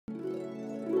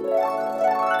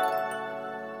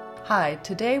Hi,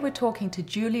 today we're talking to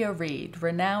Julia Reed,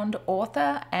 renowned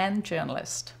author and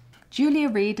journalist. Julia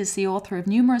Reed is the author of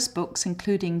numerous books,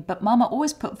 including But Mama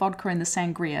Always Put Vodka in the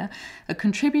Sangria, a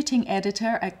contributing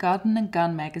editor at Garden and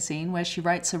Gun magazine, where she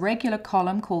writes a regular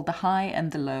column called The High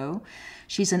and the Low.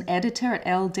 She's an editor at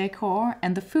Elle Décor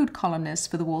and the food columnist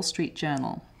for the Wall Street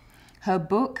Journal. Her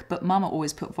book, But Mama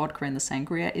Always Put Vodka in the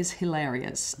Sangria, is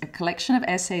hilarious. A collection of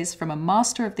essays from a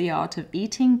master of the art of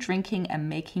eating, drinking, and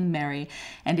making merry.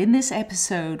 And in this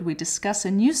episode, we discuss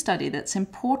a new study that's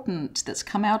important, that's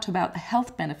come out about the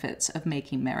health benefits of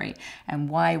making merry and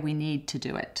why we need to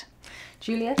do it.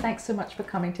 Julia, thanks so much for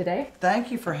coming today.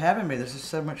 Thank you for having me. This is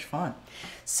so much fun.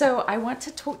 So I want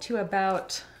to talk to you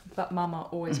about But Mama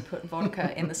Always Put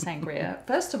Vodka in the Sangria.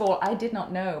 First of all, I did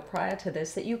not know prior to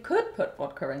this that you could put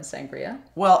vodka in sangria.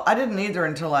 Well, I didn't either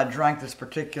until I drank this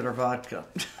particular vodka.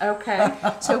 Okay,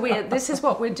 so this is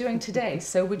what we're doing today.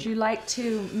 So would you like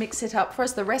to mix it up for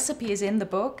us? The recipe is in the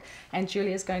book, and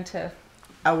Julia's going to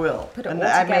I will. put it all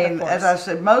And together for as us. I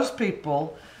said, most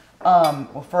people,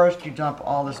 well, first you dump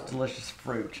all this delicious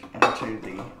fruit into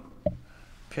the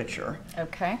pitcher.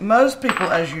 Okay. Most people,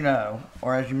 as you know,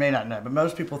 or as you may not know, but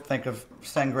most people think of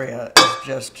sangria as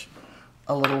just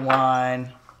a little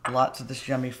wine, lots of this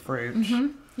yummy fruit. Mm-hmm.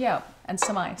 Yeah, and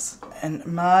some ice. And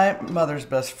my mother's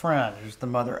best friend, who's the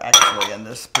mother actually in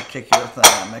this particular thing,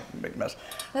 I'm making a big mess.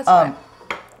 That's right.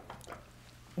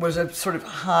 Was a sort of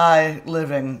high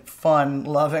living, fun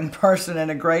loving person and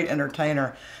a great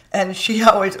entertainer. And she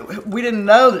always, we didn't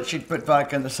know that she'd put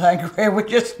vodka in the sangria. We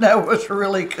just know it was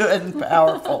really good and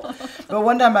powerful. But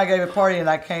one time I gave a party and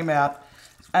I came out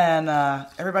and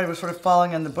everybody was sort of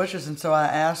falling in the bushes. And so I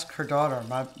asked her daughter,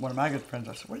 one of my good friends,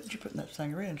 I said, what did you put in that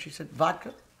sangria? And she said,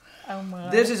 vodka. Oh my.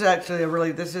 This is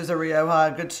actually this is a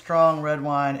Rioja, good strong red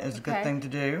wine is a good thing to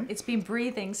do. It's been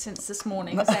breathing since this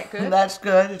morning. Is that good? That's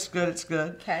good. It's good. It's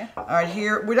good. Okay. All right,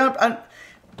 here,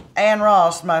 Anne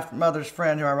Ross, my mother's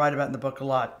friend who I write about in the book a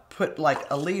lot, put like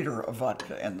a liter of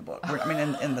vodka in the book.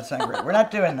 In the sangria. We're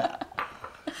not doing that.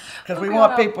 Because we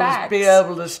want people to be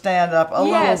able to stand up a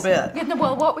little bit. Yeah, no,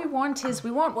 well, what we want is,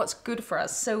 we want what's good for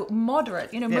us. So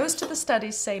moderate. You know, most of the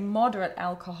studies say moderate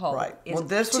alcohol. Right. Well,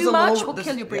 this was too much will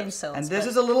kill your brain cells. And this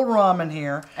is a little rum in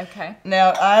here. Okay.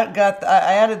 Now, I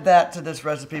added that to this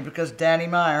recipe because Danny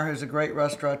Meyer, who's a great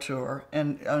restaurateur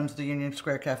and owns the Union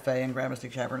Square Cafe and Gramercy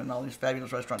Tavern and all these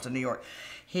fabulous restaurants in New York,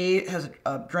 he has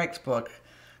a drinks book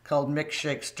called Mix,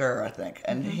 Shake, Stir, I think.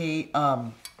 And he...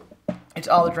 it's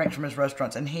all the drinks from his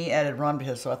restaurants, and he added rum to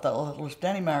his. So I thought, well, if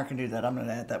Danny Meyer can do that, I'm going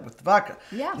to add that with the vodka.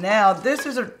 Yeah. Now this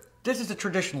is a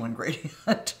traditional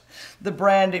ingredient, the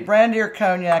brandy or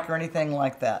cognac or anything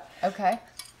like that. Okay.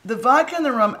 The vodka and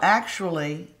the rum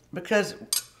actually, because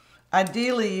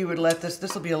ideally you would let this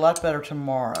will be a lot better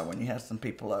tomorrow when you have some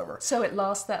people over. So it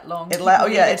lasts that long.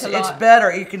 It's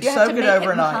better. You can soak it overnight. You have to make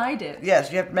it and hide it.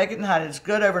 Yes, you have to make it and hide it. It's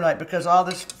good overnight because all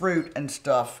this fruit and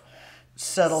stuff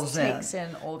settles in. Takes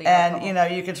in all the alcohol. And, you know,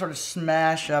 you can sort of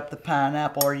smash up the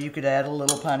pineapple or you could add a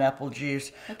little pineapple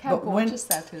juice. Look how gorgeous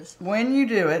that is. When you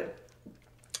do it,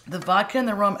 the vodka and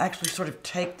the rum actually sort of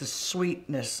take the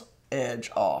sweetness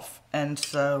edge off. And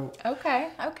so... Okay.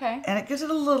 And it gives it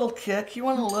a little kick. You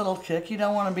want a little kick. You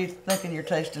don't want to be thinking you're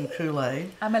tasting Kool-Aid.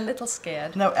 I'm a little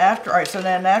scared. No, after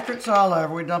it's all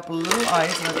over, we dump a little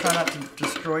ice, and I try not to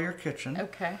destroy your kitchen.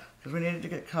 Okay. Because we need it to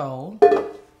get cold.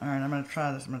 All right, I'm going to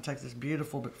try this. I'm going to take this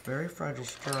beautiful but very fragile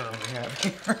stirrer we have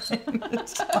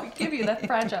here. We give you the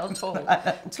fragile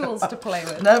tools to play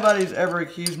with. Nobody's ever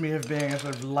accused me of being a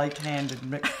sort of light-handed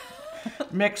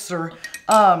mixer.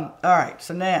 All right,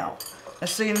 so now,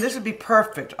 let's see, and this would be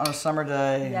perfect on a summer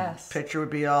day. Yes. Picture would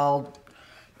be all,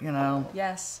 you know.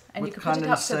 Yes, and you can put it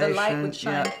up so the light would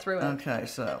shine through it. Okay,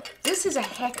 so. This is a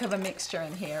heck of a mixture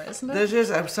in here, isn't it? This is,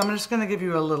 so I'm just going to give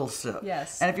you a little sip.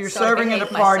 Yes. And if you're serving at a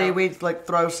party, we'd like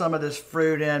throw some of this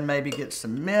fruit in, maybe get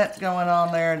some mint going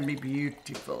on there, and it'd be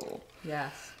beautiful.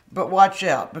 Yes. But watch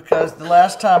out, because the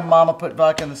last time Mama put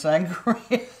vodka in the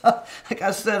sangria, like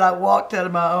I said, I walked out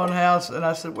of my own house and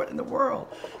I said, what in the world?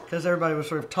 Because everybody was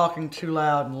sort of talking too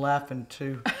loud and laughing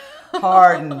too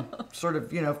hard and sort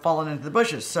of, you know, falling into the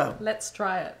bushes. So let's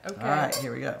try it. Okay. All right,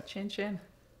 here we go. Chin chin.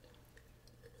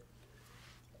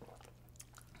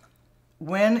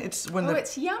 It's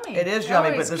yummy. It is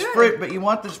yummy, but this fruit, but you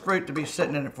want this fruit to be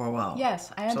sitting in it for a while.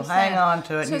 Yes, I understand. So hang on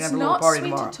to it, and you can have a little party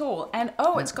tomorrow. So it's not sweet at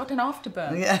all, and it's got an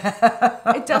afterburn.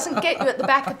 Yeah. It doesn't get you at the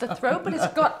back of the throat, but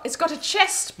it's got a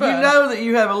chest burn. You know that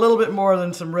you have a little bit more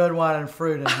than some red wine and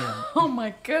fruit in here. Oh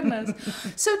my goodness!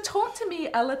 So talk to me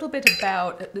a little bit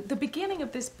about the beginning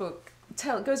of this book.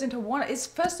 Goes into one.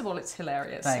 First of all, it's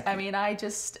hilarious. Thank you. I mean, I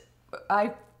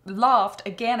laughed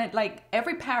again at like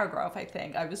every paragraph. I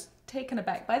think I was taken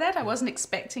aback by that. I wasn't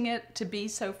expecting it to be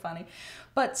so funny.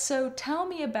 But so tell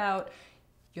me about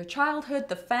your childhood,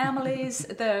 the families,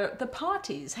 the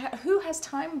parties. Who has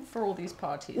time for all these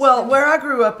parties? Well, where I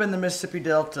grew up in the Mississippi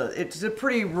Delta, it's a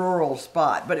pretty rural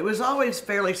spot, but it was always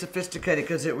fairly sophisticated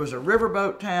because it was a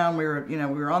riverboat town. We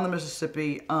were on the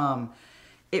Mississippi.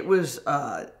 It was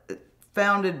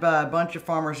founded by a bunch of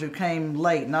farmers who came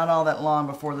late, not all that long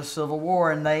before the Civil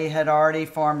War, and they had already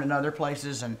farmed in other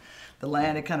places, and the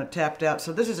land had kind of tapped out.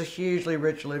 So this is a hugely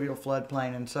rich alluvial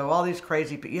floodplain, and so all these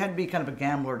crazy people, you had to be kind of a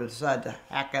gambler to decide to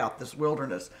hack out this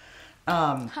wilderness.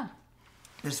 But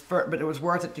it was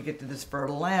worth it to get to this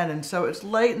fertile land, and so it's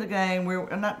late in the game.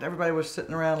 And not everybody was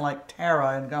sitting around like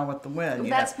Tara and Gone with the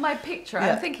Wind. That's my picture.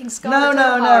 Yeah. I'm thinking No.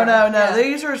 Yeah.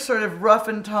 These are sort of rough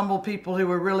and tumble people who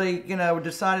were really,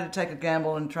 decided to take a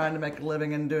gamble and trying to make a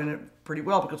living and doing it pretty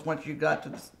well, because once you got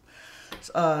to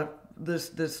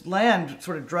this land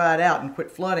sort of dried out and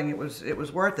quit flooding, it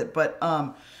was worth it. But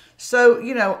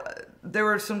there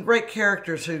were some great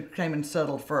characters who came and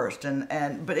settled first,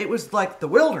 but it was like the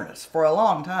wilderness for a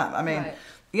long time. I mean,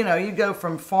 right. You go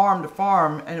from farm to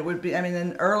farm, and it would be, in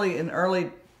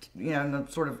the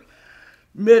sort of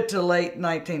mid to late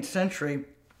 19th century,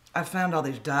 I found all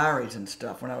these diaries and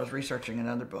stuff when I was researching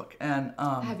another book. And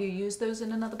have you used those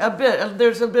in another book? A bit.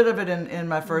 There's a bit of it in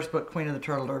my first book, Queen of the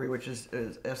Turtle Derby, which is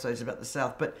essays about the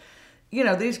South. But,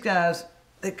 these guys,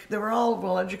 they were all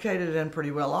well educated and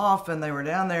pretty well off, and they were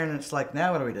down there, and it's like,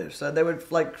 now what do we do? So they would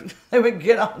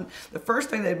get on. The first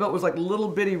thing they built was like little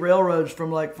bitty railroads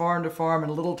from like farm to farm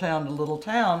and little town to little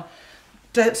town,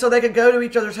 so they could go to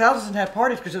each other's houses and have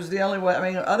parties, because it was the only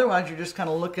way. Otherwise you're just kind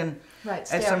of looking at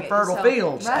some fertile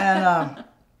fields and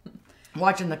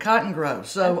watching the cotton grow.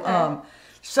 So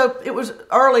so it was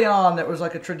early on. There was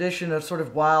like a tradition of sort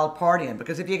of wild partying,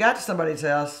 because if you got to somebody's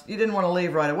house, you didn't want to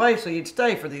leave right away, so you'd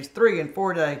stay for these 3 and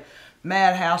 4 day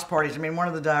mad house parties. One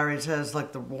of the diaries has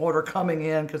like the water coming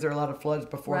in, because there were a lot of floods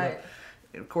before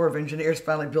the Corps of Engineers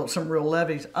finally built some real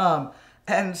levees.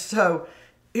 And so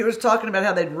he was talking about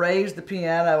how they'd raise the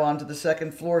piano onto the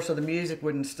second floor so the music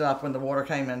wouldn't stop when the water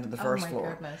came into the first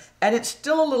floor. Goodness. And it's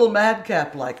still a little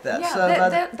madcap like that. Yeah, so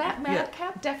that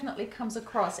madcap definitely comes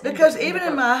across. Because even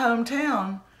in my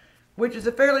hometown, which is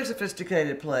a fairly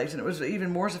sophisticated place, and it was even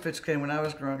more sophisticated when I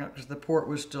was growing up because the port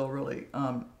was still really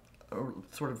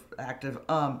sort of active.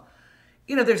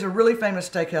 There's a really famous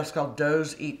steakhouse called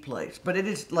Doe's Eat Place. But it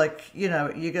is like, you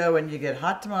go and you get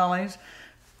hot tamales,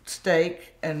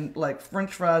 steak, and like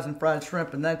French fries and fried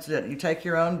shrimp, and that's it. You take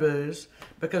your own booze,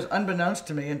 because unbeknownst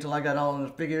to me, until I got on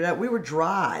and figured it out, we were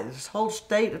dry. This whole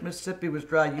state of Mississippi was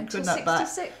dry. You Until could not buy.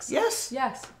 66. Yes.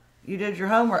 You did your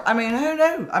homework. Who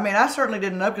knew? I certainly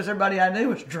didn't know, because everybody I knew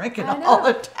was drinking all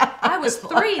the time. I was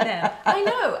 3 then. I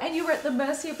know. And you were at the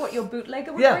mercy of what your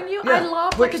bootlegger would bring you. Yeah. I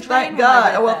laughed like a drain. Thank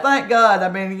God. Thank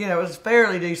God. It was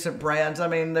fairly decent brands.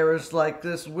 There was like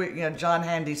this, John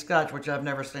Handy Scotch, which I've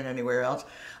never seen anywhere else.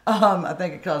 I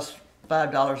think it costs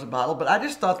 $5 a bottle, but I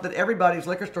just thought that everybody's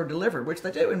liquor store delivered, which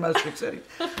they do in most big cities.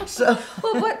 So,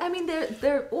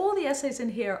 they're all the essays in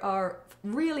here are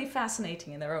really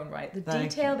fascinating in their own right. The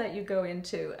detail that you go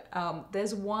into.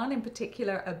 There's one in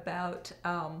particular about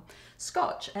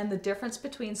Scotch and the difference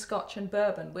between Scotch and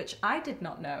bourbon, which I did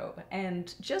not know,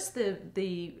 and just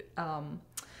the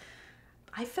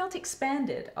I felt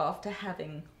expanded after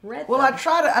having read them. I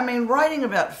try to, writing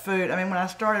about food, when I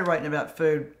started writing about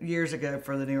food years ago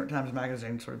for the New York Times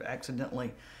Magazine, sort of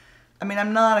accidentally,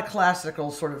 I'm not a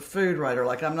classical sort of food writer.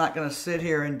 Like, I'm not going to sit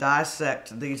here and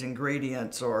dissect these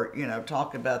ingredients or,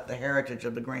 talk about the heritage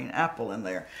of the green apple in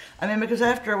there. Because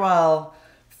after a while,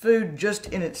 food just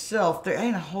in itself, there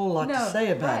ain't a whole lot to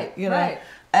say about it, Right.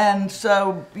 And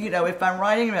so, if I'm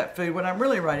writing about food, what I'm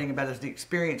really writing about is the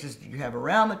experiences you have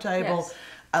around the table. Yes.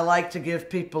 I like to give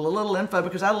people a little info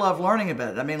because I love learning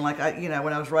about it.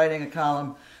 When I was writing a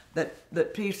column,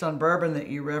 that piece on bourbon that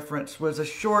you referenced was a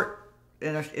short,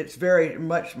 and it's very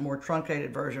much more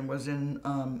truncated version, was in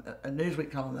a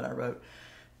Newsweek column that I wrote.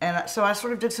 And so I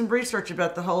sort of did some research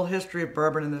about the whole history of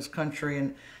bourbon in this country,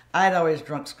 and I'd always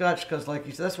drunk Scotch because, like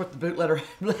you said, that's what the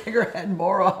bootlegger had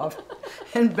more of,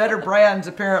 and better brands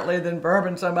apparently than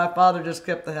bourbon. So my father just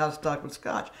kept the house stocked with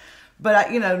Scotch.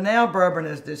 But now bourbon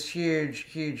is this huge,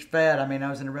 huge fad. I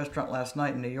was in a restaurant last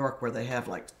night in New York where they have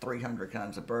like 300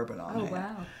 kinds of bourbon on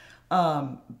hand.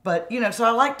 Wow. But so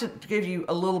I like to give you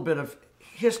a little bit of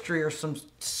history or some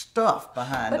stuff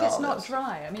behind all this. But it's not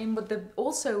dry.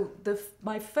 But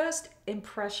my first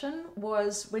impression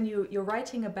was when you're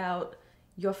writing about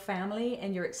your family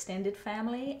and your extended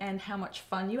family, and how much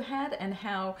fun you had, and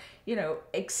how, you know,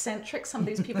 eccentric some of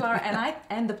these people are,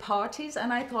 and the parties,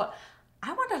 and I thought,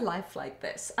 I want a life like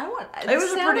this. It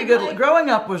was a pretty good. Growing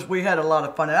up we had a lot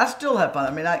of fun, and I still have fun.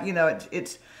 I mean,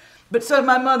 But so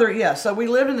my mother, so we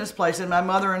lived in this place, and my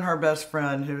mother and her best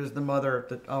friend, who is the mother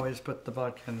that always put the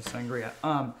vodka in the sangria,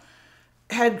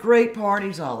 had great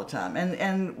parties all the time.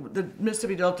 And the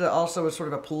Mississippi Delta also was sort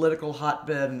of a political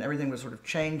hotbed, and everything was sort of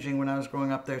changing when I was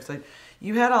growing up there. So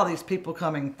you had all these people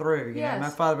coming through. You know, my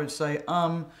father would say,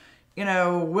 you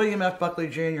know, William F. Buckley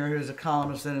Jr., who's a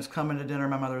columnist and is coming to dinner.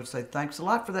 My mother would say, thanks a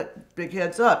lot for that big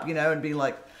heads up, you know, and be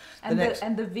like, and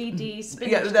the VD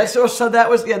spinach. Yeah, that's how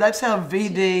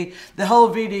VD, the whole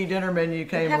VD dinner menu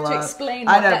came alive. You have to explain.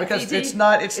 I know, because VD, it's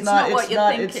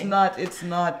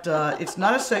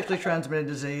not a sexually transmitted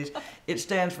disease. It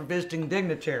stands for visiting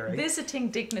dignitary. Visiting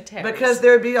dignitary. Because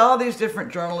there'd be all these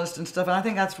different journalists and stuff, and I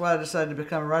think that's why I decided to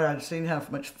become a writer. I'd seen how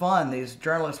much fun these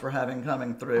journalists were having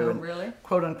coming through, and really?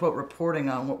 quote unquote reporting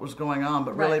on what was going on,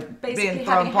 but really basically being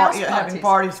thrown having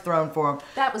parties thrown for them.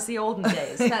 That was the olden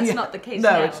days. That's not the case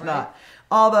no, now. No, it's not.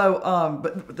 Although,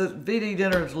 but the VD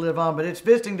dinners live on, but it's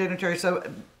visiting dignitary. So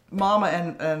Mama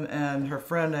and her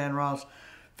friend Ann Ross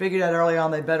figured out early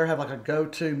on they better have like a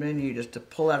go-to menu just to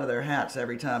pull out of their hats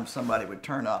every time somebody would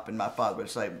turn up, and my father would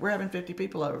say, "We're having 50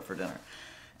 people over for dinner."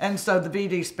 And so the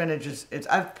VD spinach is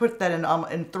I've put that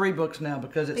in 3 books now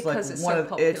because it's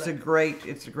it's a great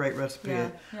recipe.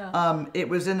 Yeah. It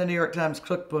was in the New York Times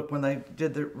cookbook when they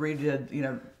redid you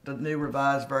know, the new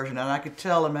revised version, and I could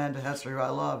tell Amanda Hessler, who I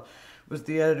love, was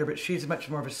the editor, but she's much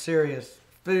more of a serious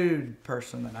food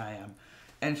person than I am.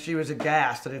 And she was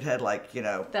aghast that it had, like, you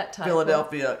know,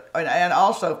 Philadelphia, and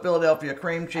also Philadelphia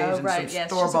cream cheese and some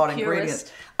store-bought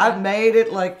ingredients. I've made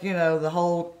it, like, you know, the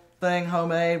whole thing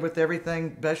homemade with everything,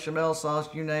 bechamel sauce,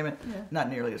 you name it. Yeah. Not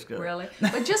nearly as good. Really?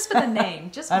 But just for the name,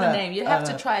 you have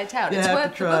to try it out.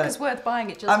 The book is worth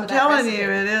buying it just for that recipe. I'm telling you,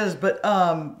 it is. But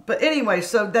anyway,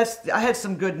 so I had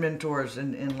some good mentors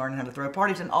in learning how to throw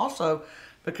parties, and also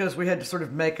because we had to sort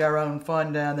of make our own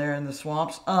fun down there in the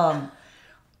swamps.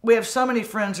 We have so many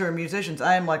friends who are musicians.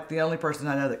 I am like the only person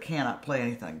I know that cannot play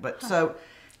anything. But so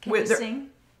can you sing?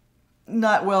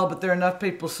 Not well, but there are enough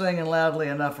people singing loudly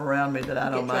enough around me that I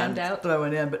don't mind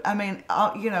throwing in. But I mean,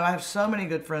 you know, I have so many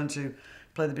good friends who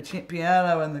play the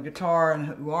piano and the guitar and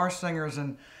who are singers,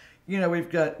 and you know, we've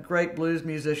got great blues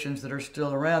musicians that are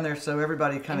still around there. So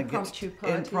everybody kind of gets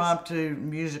impromptu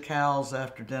musicals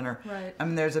after dinner. Right. I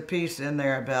mean, there's a piece in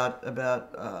there about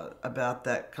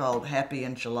that called Happy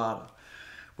Enchilada,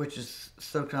 which is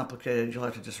so complicated you'll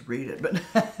have to just read it. But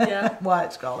why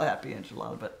it's called Happy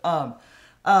Enchilada. But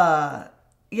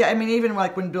yeah, I mean, even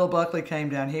like when Bill Buckley came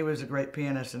down, he was a great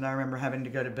pianist, and I remember having to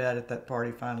go to bed at that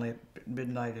party finally at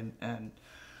midnight and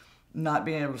not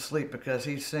being able to sleep because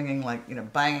he's singing, like, you know,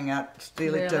 banging out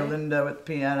Stilito Lindo at the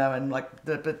piano, and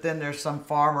but then there's some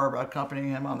farmer accompanying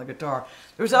him on the guitar.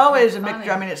 There's always a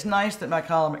mixture. I mean, it's nice that my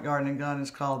column at Garden and Gun is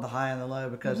called The High and the Low,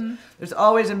 because there's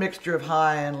always a mixture of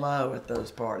high and low at those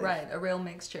parties. Right, a real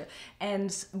mixture. And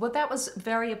that was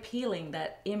very appealing,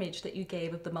 that image that you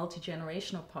gave of the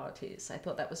multi-generational parties. I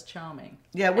thought that was charming.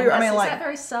 Yeah, is that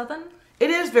very Southern? It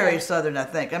is very Southern, I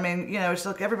think. I mean, you know, it's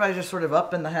like everybody's just sort of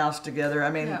up in the house together. I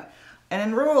mean, and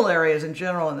in rural areas in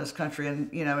general in this country, and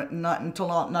you know, not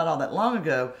all that long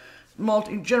ago,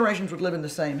 generations would live in the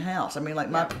same house. I mean, like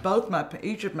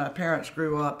each of my parents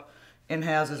grew up in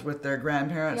houses with their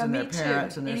grandparents and their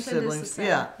parents and their siblings.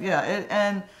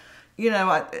 And you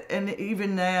know, and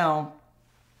even now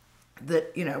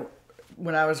that, you know,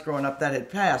 when I was growing up, that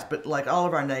had passed, but like all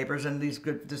of our neighbors and these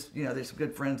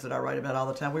good friends that I write about all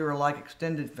the time, we were like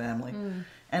extended family.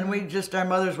 And our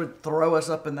mothers would throw us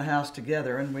up in the house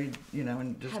together, and we'd, you know,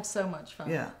 and just have so much fun.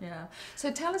 Yeah. So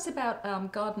tell us about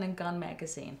Garden and Gun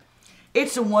magazine.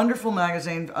 It's a wonderful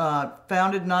magazine,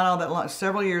 founded not all that long,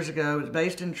 several years ago. It's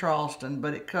based in Charleston,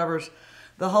 but it covers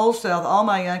the whole South. All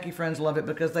my Yankee friends love it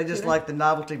because they just like the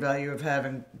novelty value of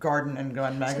having Garden and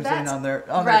Gun magazine on their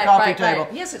coffee table.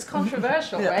 Right. Yes, it's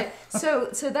controversial, right? So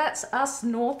that's us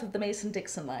north of the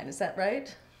Mason-Dixon line. Is that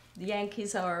right? The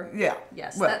Yankees are... Yeah.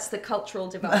 Yes, well, that's the cultural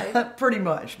divide. Pretty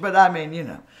much. But I mean, you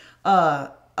know,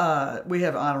 we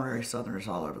have honorary Southerners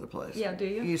all over the place. Yeah, do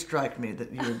you? You strike me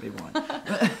that you would be one.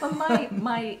 Well,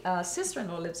 my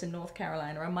sister-in-law lives in North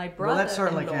Carolina, and my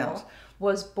brother-in-law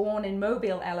was born in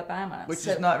Mobile, Alabama. Which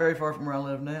is not very far from where I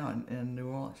live now in New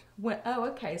Orleans.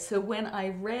 Okay. So when I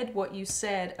read what you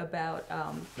said about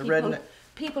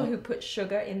people who put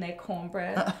sugar in their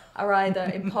cornbread are either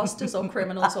imposters or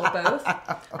criminals or both,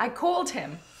 I called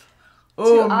him.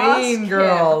 Oh, to Mean ask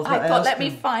Girls. him. I thought, let me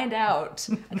find out.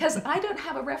 Because I don't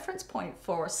have a reference point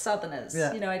for Southerners.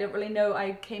 Yeah. You know, I don't really know.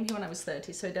 I came here when I was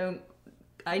 30, so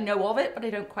I know of it, but I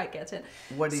don't quite get it.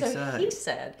 What did he say? So he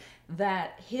said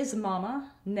that his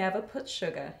mama never put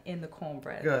sugar in the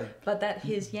cornbread. Good. But that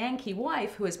his Yankee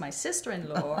wife, who is my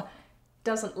sister-in-law,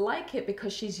 doesn't like it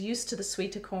because she's used to the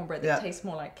sweeter cornbread that tastes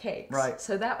more like cakes. Right.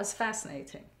 So that was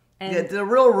fascinating. And yeah, the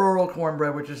real rural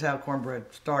cornbread, which is how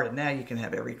cornbread started. Now you can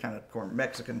have every kind of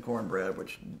Mexican cornbread,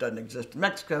 which doesn't exist in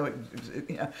Mexico.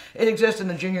 It exists in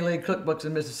the junior league cookbooks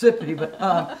in Mississippi,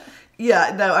 but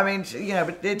yeah, no, I mean,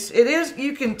 but it is.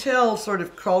 You can tell sort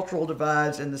of cultural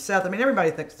divides in the South. I mean, everybody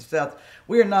thinks the South.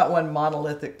 We are not one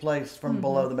monolithic place from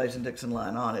below the Mason-Dixon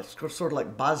line on. It's sort of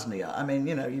like Bosnia. I mean,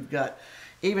 you've got.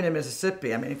 Even in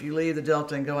Mississippi, I mean, if you leave the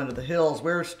Delta and go into the hills,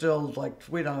 we're still like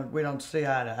we don't see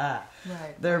eye to eye.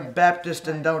 Right, They're Baptist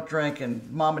and don't drink, and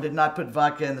Mama did not put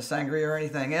vodka in the sangria or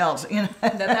anything else.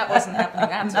 that wasn't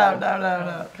happening at all.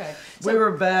 No. Okay. We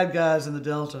were bad guys in the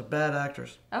Delta, bad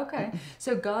actors. Okay.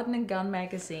 So Garden and Gun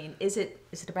magazine, is it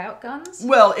about guns?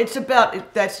 Well, it's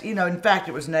about that's in fact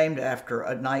it was named after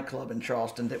a nightclub in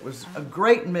Charleston that was a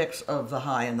great mix of the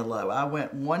high and the low. I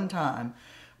went one time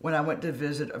when I went to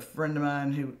visit a friend of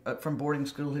mine who from boarding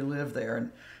school who lived there,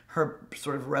 and her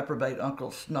sort of reprobate uncle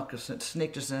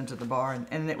sneaked us into the bar,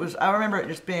 and it was, I remember it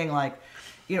just being like,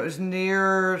 it was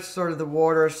near sort of the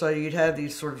water, so you'd have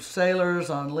these sort of sailors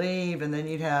on leave, and then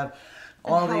you'd have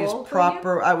all and these how old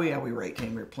proper, were you? we were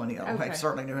 18, we were plenty of them. Okay. I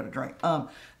certainly knew how to drink.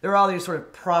 There were all these sort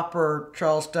of proper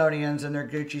Charlestonians and their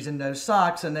Gucci's and no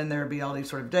socks, and then there would be all these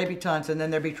sort of debutantes, and then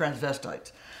there'd be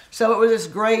transvestites. So it was this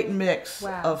great mix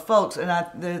of folks, and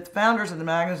the founders of the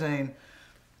magazine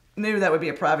knew that would be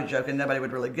a private joke and nobody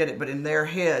would really get it, but in their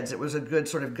heads it was a good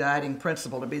sort of guiding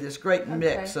principle to be this great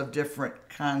mix of different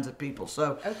kinds of people.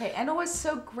 So and always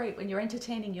so great when you're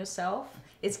entertaining yourself,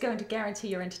 it's going to guarantee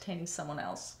you're entertaining someone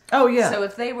else. Oh yeah. So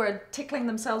if they were tickling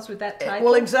themselves with that title,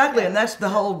 well, exactly, and that's the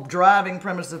whole driving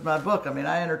premise of my book. I mean,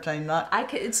 I entertain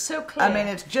it's so clear. I mean,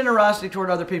 it's generosity toward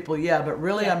other people, but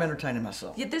really I'm entertaining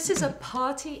myself. Yeah, this is a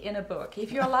party in a book.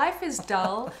 If your life is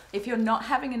dull, if you're not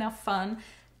having enough fun,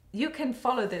 you can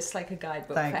follow this like a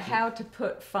guidebook how to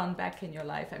put fun back in your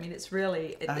life. I mean, it's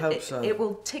really, I hope so. It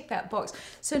will tick that box.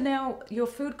 So now, your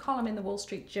food column in the Wall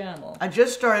Street Journal. I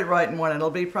just started writing one. It'll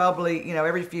be probably,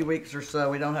 every few weeks or so.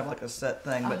 We don't have like a set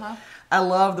thing, but I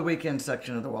love the weekend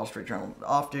section of the Wall Street Journal. The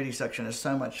off-duty section is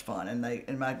so much fun.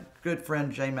 And my good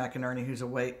friend Jay McInerney, who's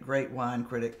a great wine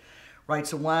critic,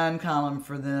 writes a wine column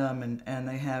for them, and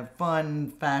they have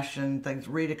fun, fashion things.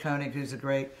 Rita Koenig, who's a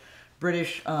great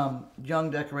British young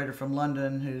decorator from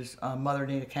London, whose mother,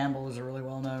 Nita Campbell, is a really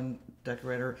well-known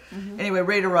decorator. Anyway,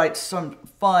 Rita writes some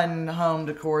fun home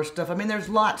decor stuff. I mean, there's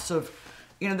lots of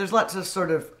sort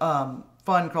of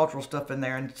fun cultural stuff in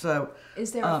there. And so,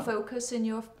 is there a focus in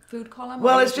your food column?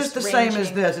 Well, it's just the same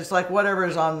as this. It's like whatever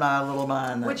is on my little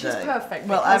mind that Which day. is perfect.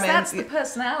 Well, because that's the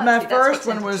personality. My first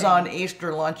one was on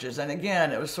Easter lunches, and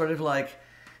again, it was sort of like,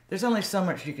 there's only so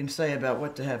much you can say about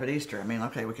what to have at Easter. I mean,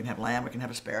 okay, we can have lamb, we can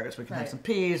have asparagus, we can have some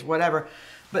peas, whatever.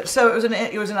 But so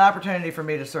it was an opportunity for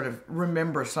me to sort of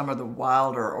remember some of the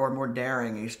wilder or more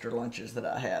daring Easter lunches that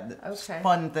I had.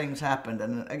 Fun things happened,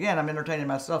 and again, I'm entertaining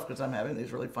myself because I'm having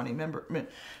these really funny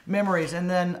memories. And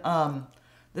then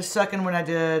the second one I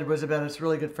did was about this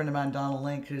really good friend of mine, Donald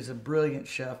Link, who's a brilliant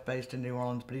chef based in New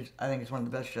Orleans, but I think he's one of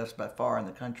the best chefs by far in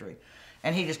the country.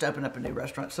 And he just opened up a new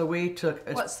restaurant. So we took...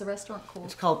 What's the restaurant called?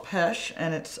 It's called Pesh,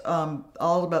 and it's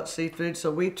all about seafood. So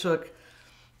we took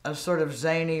a sort of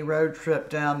zany road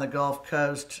trip down the Gulf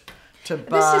Coast to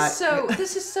buy...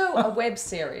 This is so a web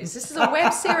series. This is a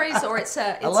web series, or it's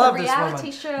a reality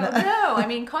show. No, I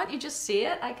mean, can't you just see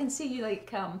it? I can see you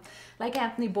like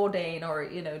Anthony Bourdain, or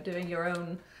doing your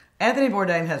own... Anthony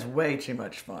Bourdain has way too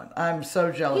much fun. I'm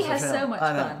so jealous of him. He has so much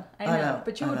fun. I know.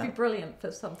 But you would be brilliant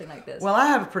for something like this. Well, I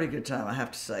have a pretty good time, I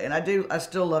have to say. And I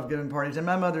still love giving parties. And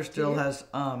my mother still has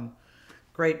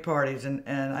great parties. And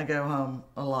I go home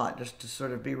a lot just to sort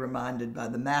of be reminded by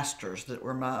the masters that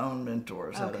were my own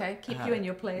mentors. Okay, keep you in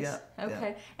your place. Yeah,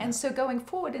 okay. And so going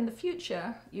forward in the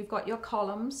future, you've got your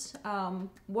columns.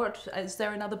 Is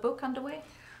there another book underway?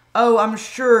 Oh, I'm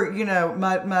sure,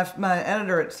 my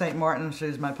editor at St. Martin's,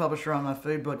 who's my publisher on my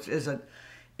food books, is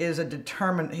a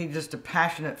determined, he's just a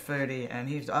passionate foodie, and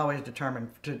he's always determined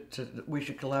we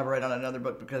should collaborate on another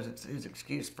book because it's his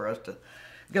excuse for us to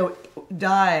go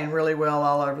dying really well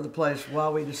all over the place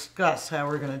while we discuss how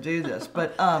we're going to do this.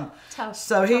 But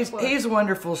he's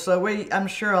wonderful. So I'm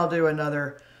sure I'll do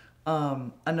another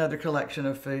collection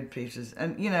of food pieces,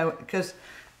 and because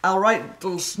I'll write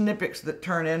little snippets that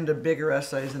turn into bigger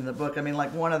essays in the book. I mean,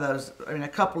 like one of those, I mean, a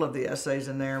couple of the essays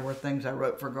in there were things I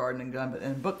wrote for Garden and Gun, but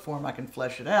in book form I can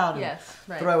flesh it out and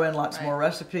throw in lots more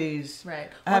recipes. Right.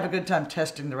 I have a good time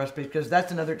testing the recipes because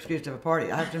that's another excuse to have a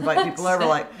party. I have to invite people over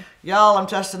like, y'all, I'm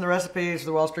testing the recipes for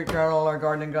the Wall Street Journal or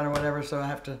Garden and Gun or whatever, so I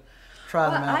have to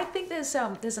try them out. I think there's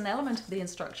an element of the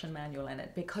instruction manual in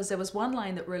it, because there was one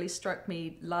line that really struck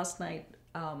me last night.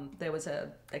 There was a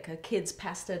kids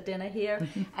pasta dinner here,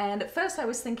 and at first I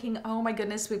was thinking, oh my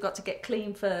goodness, we've got to get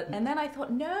clean for, and then I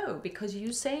thought, no, because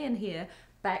you say in here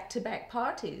back-to-back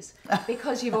parties,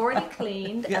 because you've already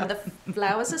cleaned and the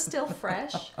flowers are still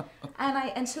fresh,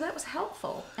 and so that was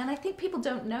helpful. And I think people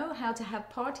don't know how to have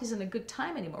parties and a good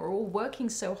time anymore. We're all working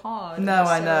so hard. No,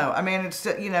 I know. I mean, it's,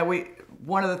 you know,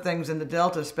 one of the things in the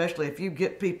Delta, especially if you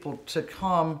get people to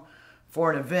come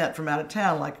for an event from out of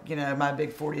town, like, you know, my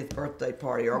big 40th birthday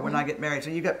party, or when I get married. So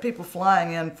you got people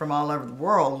flying in from all over the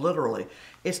world, literally.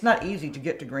 It's not easy to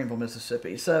get to Greenville,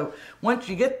 Mississippi. So once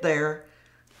you get there,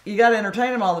 you got to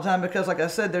entertain them all the time because, like I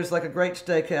said, there's like a great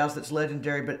steakhouse that's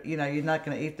legendary, but, you know, you're not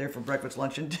going to eat there for breakfast,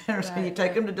 lunch, and dinner. So you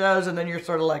take them to Doe's, and then you're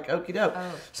sort of like, okie doke.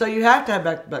 Oh. So you have to have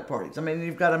back-to-back parties. I mean,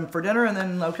 you've got them for dinner, and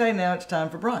then, okay, now it's time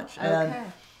for brunch.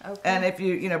 And if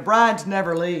you know, brides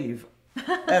never leave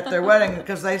at their wedding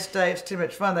because they stay. It's too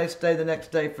much fun. They stay the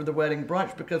next day for the wedding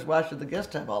brunch because why should the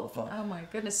guests have all the fun? Oh my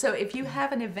goodness. So if you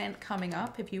have an event coming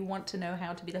up, if you want to know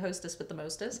how to be the hostess with the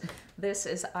mostest, this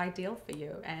is ideal for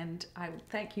you. And I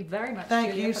thank you very much,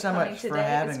 Thank Julia, you for so coming much today. for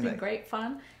having me. It's been great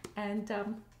fun. And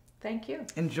thank you.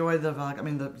 Enjoy the vodka. I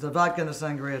mean, the vodka and the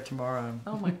sangria tomorrow.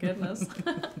 Oh my goodness.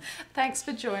 Thanks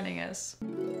for joining us.